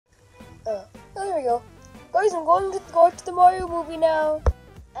There we go. Guys, I'm going to watch the Mario movie now.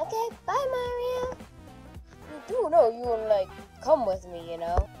 Okay, bye, Mario. No, you wouldn't, like, come with me, you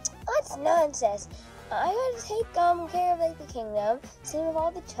know? That's nonsense. I gotta take care of, like, the kingdom, same with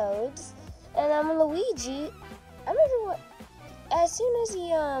all the toads, and Luigi, I'm not sure what, as soon as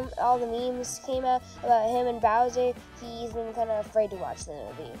all the memes came out about him and Bowser, he's been kind of afraid to watch the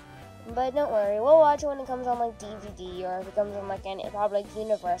movie. But don't worry, we'll watch it when it comes on, like, DVD, or if it comes on, like, probably, like,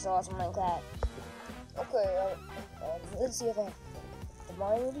 Universal or something like that. Okay, let's see if I have the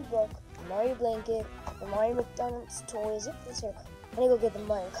Mario movie book, the Mario blanket, the Mario McDonald's toys. Let's see. I need to go get the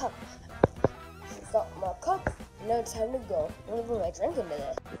Mario cup. Got my cup, and now it's time to go. I'm gonna put my drink into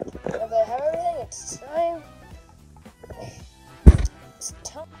it. Now that I have everything, it's time. It's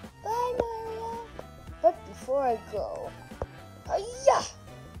time. Bye, Mario. But before I go, yeah.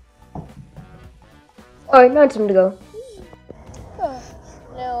 Alright, now it's time to go.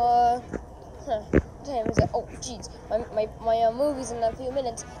 Now, what time is it? Oh, jeez, my movie's in a few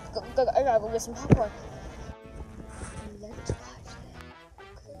minutes. I gotta go get some popcorn. Let's watch it.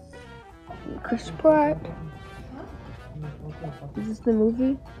 Chris Pratt. Is this the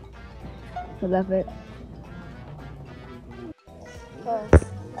movie? I love it.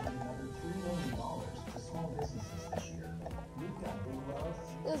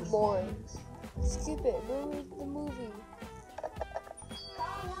 This is boring. Skip it. Where's the movie?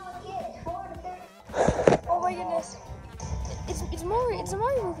 Oh my goodness! It's Mario. It's a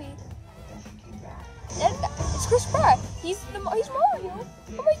Mario movie. And it's Chris Pratt. He's Mario.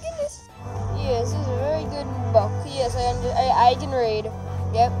 Oh my goodness! Yes, this is a very good book. Yes, I can read.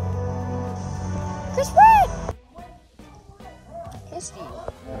 Yep. Chris Pratt. Christy.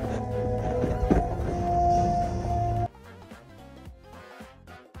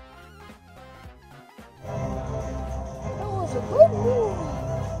 That was a good movie.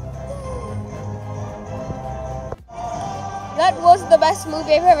 That was the best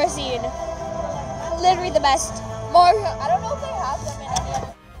movie I've ever seen. Literally the best. Mario, I don't know if they have them in any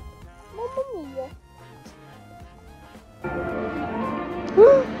other. Mamma mia.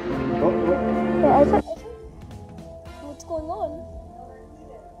 Yeah, what's going on?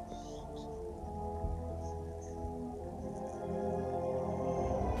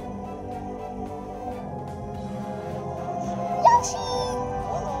 Yoshi!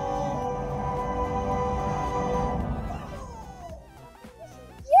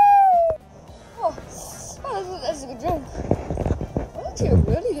 That's a good drink. That's a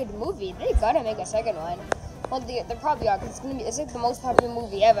really good movie. They gotta make a second one. Well, they probably are, because it's like the most popular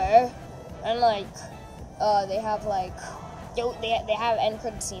movie ever. And like, they have like, they have end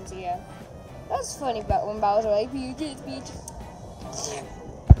credit scenes again. That's funny about when Bowser like, peach.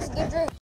 It's a good drink.